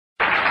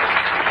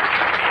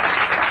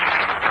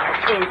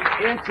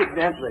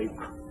incidentally,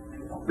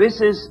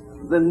 this is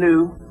the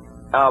new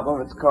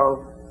album. It's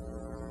called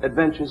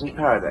Adventures in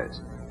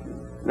Paradise.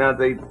 Now,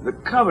 the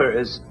cover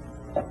is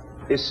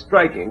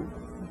striking.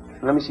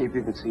 Let me see if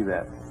you can see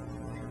that.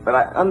 But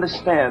I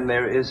understand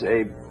there is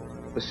a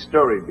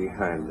story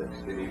behind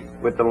this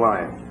with the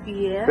lion.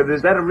 Yeah.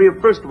 Because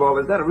first of all,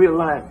 is that a real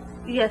lion?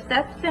 Yes,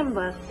 that's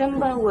Simba.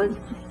 Simba was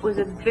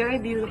a very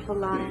beautiful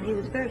lion. He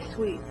was very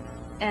sweet.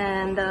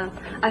 And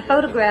I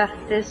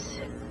photographed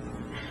this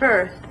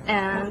first,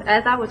 and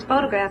as I was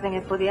photographing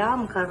it for the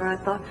album cover, I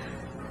thought,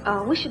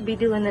 we should be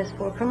doing this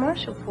for a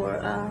commercial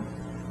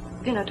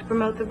to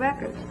promote the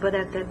records. But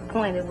at that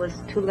point, it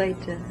was too late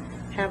to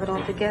have it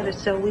all together,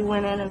 so we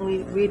went in and we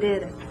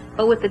redid it,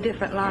 but with a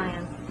different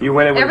lion. You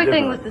went in with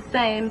Everything was the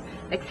same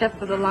except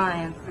for the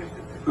lion.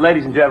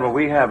 Ladies and gentlemen,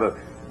 we have a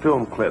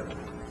film clip.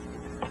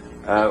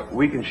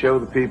 We can show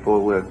the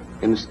people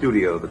in the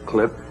studio the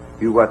clip.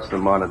 You watch the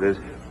monitors,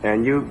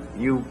 and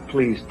you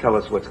please tell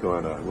us what's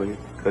going on, will you?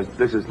 Because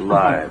this is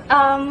live.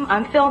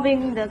 I'm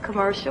filming the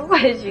commercial,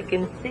 as you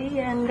can see,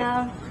 and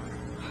I'm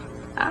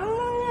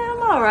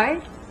all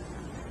right.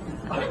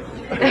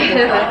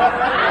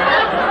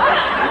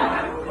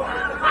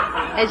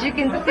 As you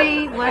can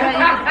see, what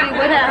happened.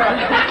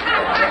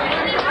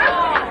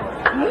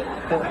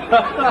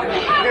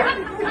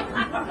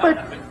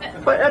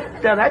 But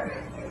that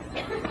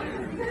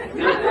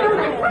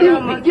he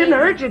didn't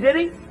hurt you, did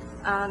he?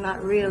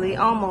 Not really,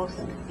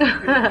 almost.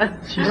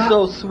 She's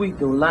so sweet,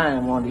 the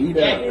lion wanted to eat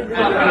her.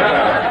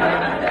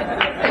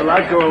 Well,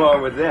 I'd go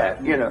along with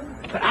that, you know.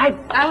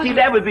 See,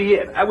 that would be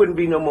it. I wouldn't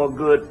be no more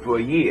good for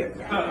a year.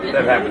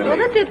 That happened to me. Well,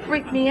 that did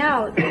freak me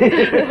out.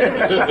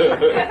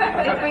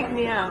 It freaked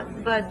me out,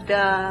 but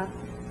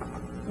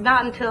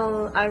not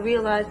until I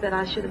realized that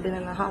I should have been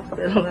in the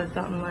hospital or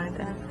something like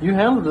that. You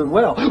handled it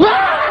well. As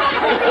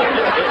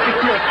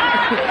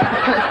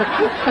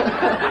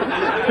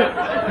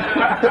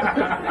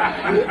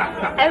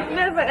a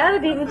matter of fact, I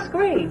didn't even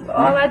scream.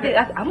 All I did,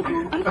 I'm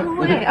cool,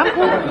 hey, I'm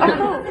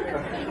cool.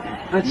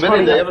 Minnie,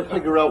 did they ever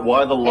figure out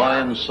why the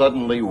lion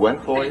suddenly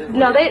went for you?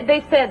 No,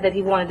 they said that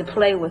he wanted to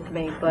play with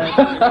me, but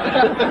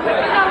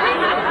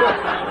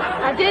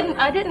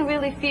I didn't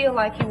really feel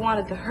like he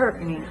wanted to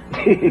hurt me.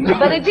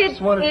 But it did.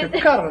 Just wanted to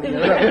cuddle you.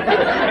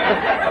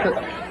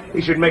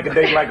 He should make a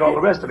date like all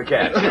the rest of the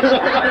cats.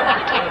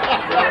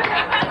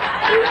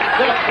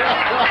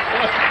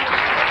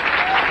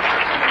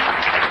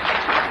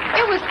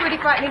 It was pretty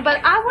frightening, but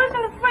I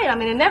wasn't afraid. I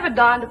mean, it never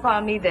dawned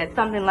upon me that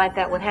something like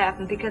that would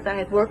happen because I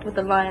had worked with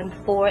the lion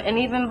before, and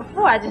even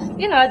before, I just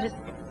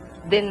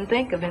didn't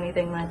think of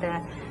anything like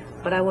that.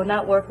 But I will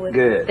not work with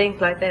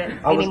things like that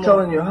anymore. I was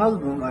telling your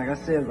husband, like I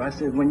said,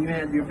 when you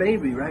had your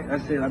baby, right? I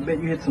said, I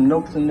bet you hit some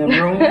notes in that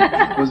room.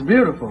 It was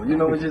beautiful. You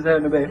know, when she's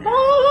having the baby.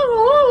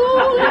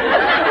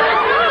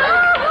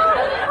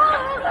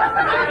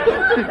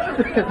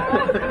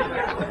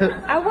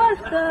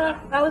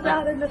 I was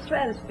out in the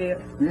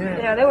stratosphere.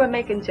 Yeah, they were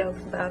making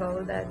jokes about all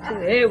of that too.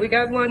 Hey, we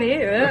got one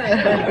here.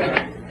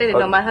 They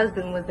didn't know my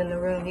husband was in the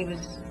room. He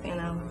was,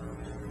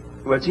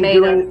 What's he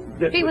doing?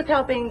 He was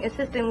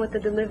assisting with the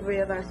delivery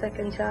of our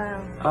second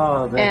child.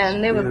 Oh, that's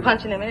And they were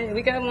punching him. Hey,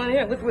 we got one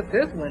here. What's with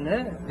this one?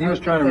 He was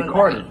trying to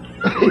record it.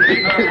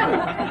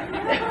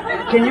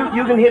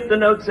 You can hit the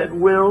notes at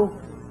will?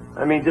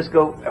 I mean, just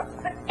go.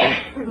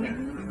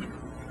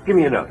 Give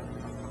me a note.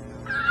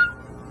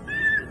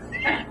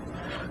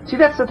 See,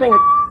 that's the thing.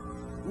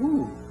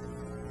 Ooh.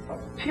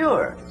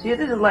 Pure. See, it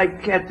isn't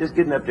like cat just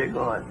getting up there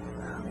going.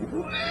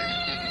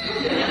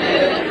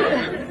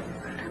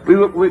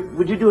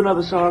 Would you do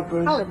another song for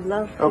us? I would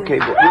love to. Okay,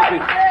 but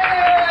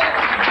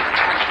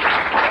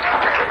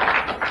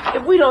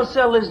if we don't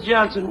sell this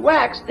Johnson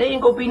wax, there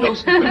ain't gonna be no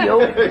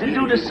studio to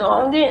do the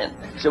song in.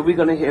 So we're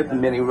gonna hear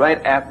from Minnie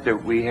right after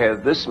we hear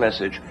this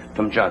message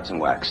from Johnson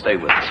Wax. Stay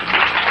with us.